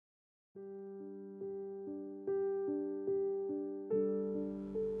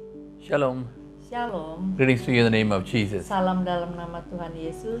Shalom. Shalom. Greetings to you in the name of Jesus. Salam dalam nama Tuhan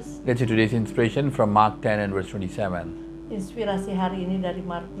Yesus. Let's see today's inspiration from Mark 10 and verse 27. Inspirasi hari ini dari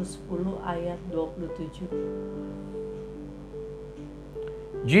Markus 10 ayat 27.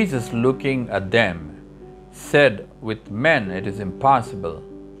 Jesus, looking at them, said, "With men it is impossible,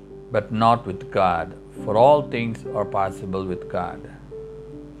 but not with God, for all things are possible with God."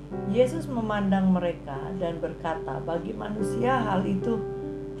 Yesus memandang mereka dan berkata, bagi manusia hal itu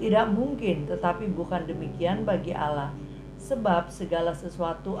tidak mungkin, tetapi bukan demikian bagi Allah. Sebab segala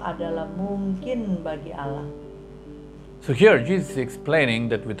sesuatu adalah mungkin bagi Allah. So here Jesus is explaining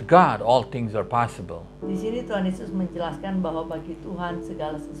that with God all things are possible. Di sini Tuhan Yesus menjelaskan bahwa bagi Tuhan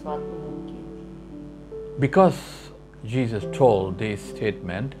segala sesuatu mungkin. Because Jesus told this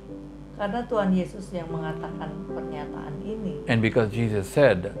statement, Karena Tuhan Yesus yang mengatakan pernyataan ini, and because Jesus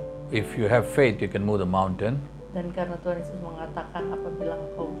said, if you have faith you can move the mountain, dan karena Tuhan Yesus mengatakan apabila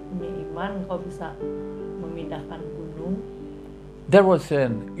engkau punya iman, engkau bisa memindahkan gunung. there was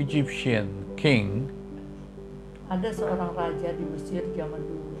an Egyptian king, Ada seorang raja di Mesir zaman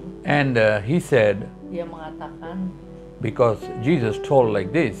dulu. and he said, Dia mengatakan, because Jesus told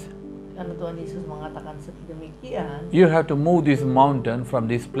like this, karena Tuhan Yesus mengatakan sedemikian, you have to move this mountain from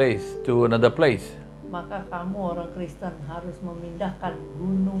this place to another place. maka kamu orang Kristen harus memindahkan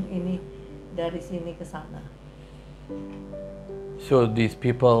gunung ini dari sini ke sana. So these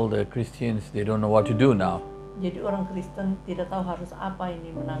people, the Christians, they don't know what to do now. Jadi orang Kristen tidak tahu harus apa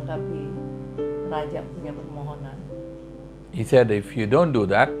ini menanggapi raja punya permohonan. He said, if you don't do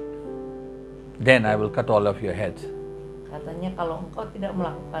that, then I will cut all of your heads. Katanya kalau engkau tidak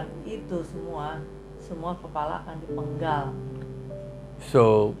melakukan itu semua kepala akan dipenggal.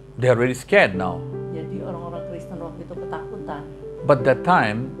 So they are very scared now. Jadi orang-orang Kristen waktu itu ketakutan. But that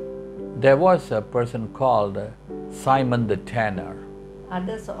time, there was a person called Simon the Tanner.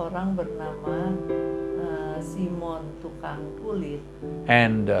 Ada seorang bernama Simon tukang kulit.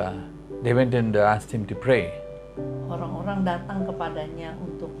 And they went and asked him to pray. Orang-orang datang kepadanya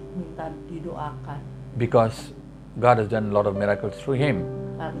untuk minta didoakan. Because God has done a lot of miracles through him.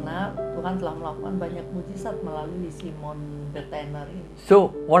 Karena Tuhan telah melakukan banyak mujizat melalui Simon the Tanner ini.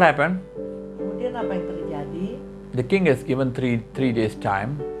 So what happened? Kemudian apa yang terjadi? The king has given three days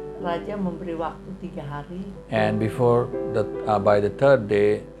time, Raja memberi waktu 3 hari. and by the third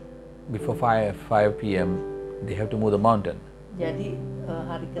day, before 5 p.m., they have to move the mountain. Jadi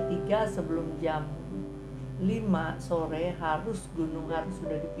hari ketiga sebelum jam 5 sore gunung harus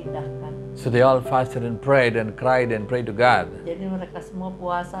sudah dipindahkan. So they all fasted and prayed and cried and prayed to God. Jadi mereka semua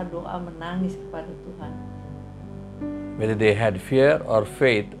puasa, doa, menangis kepada Tuhan. Whether they had fear or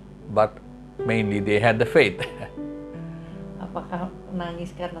faith, but mainly they had the faith. Apakah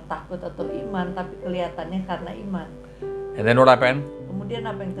menangis karena takut atau iman, tapi kelihatannya karena iman. And then what happened? Kemudian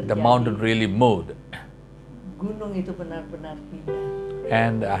apa yang terjadi? The mountain really moved. Gunung itu benar-benar pindah.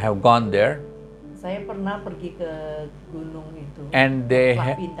 And I have gone there. Saya pernah pergi ke gunung itu. And they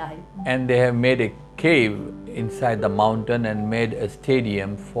pindah itu. and they have made a cave inside the mountain and made a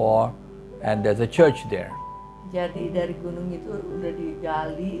stadium and there's a church there. Jadi dari gunung itu udah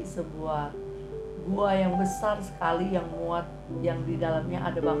digali sebuah gua yang besar sekali yang di dalamnya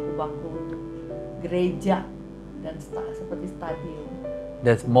ada bangku-bangku untuk gereja dan seperti stadion.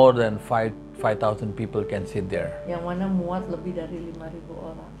 There's more than 5,000 people can sit there. Yang mana muat lebih dari 5.000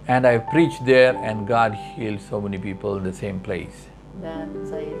 orang. And I preached there and God healed so many people in the same place. Dan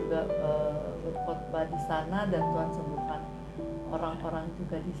saya juga berkhotbah di sana dan Tuhan sembuhkan orang-orang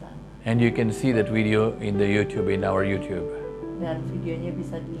juga di sana. And you can see that video in our YouTube. Dan videonya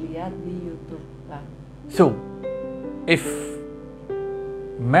bisa dilihat di YouTube kan. So, if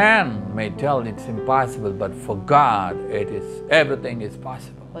man may tell it's impossible, but for God everything is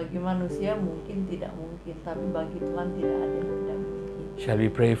possible. Bagi manusia mungkin tidak mungkin, tapi bagi Tuhan tidak ada yang tidak mungkin. Shall we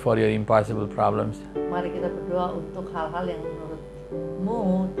pray for your impossible problems? Mari kita berdoa untuk hal-hal yang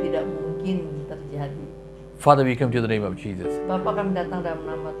menurutmu tidak mungkin terjadi. Father, we come to the name of Jesus. Bapa, kami datang dalam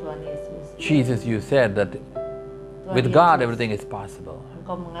nama Tuhan Yesus. Jesus, you said that Tuhan with Yesus, God everything is possible.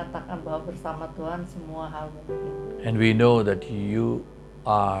 Engkau mengatakan bahwa bersama Tuhan semua hal mungkin. And we know that you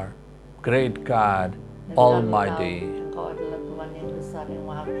are great God, Dan Almighty, kami tahu Engkau adalah Tuhan yang besar, yang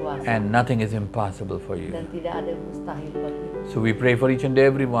maha kuasa. and nothing is impossible for you. Dan tidak ada yang mustahil bagimu. So we pray for each and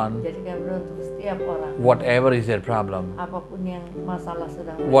every one, Jadi kami berdoa untuk setiap orang. whatever is their problem, Apapun yang masalah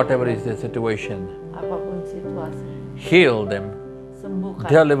sedang whatever is their situation, apapun situasi, heal them, sembuhkan,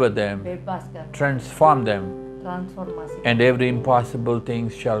 deliver them, bebaskan, transform them, transformasi, and every impossible thing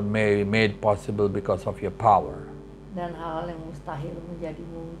shall be made possible because of your power. dan hal-hal yang mustahil menjadi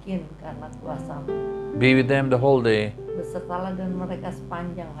mungkin karena kuasa-Mu. Be with them the whole day. bersertalah dengan mereka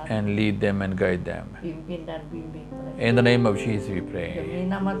sepanjang hari. and lead them and guide them. Pimpin dan bimbing mereka. In the name of Jesus we pray. Demi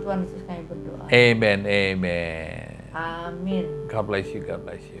nama Tuhan Yesus kami berdoa. Amen, amen. Amin. God bless you, God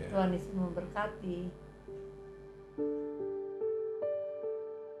bless you. Tuhan Yesus memberkati.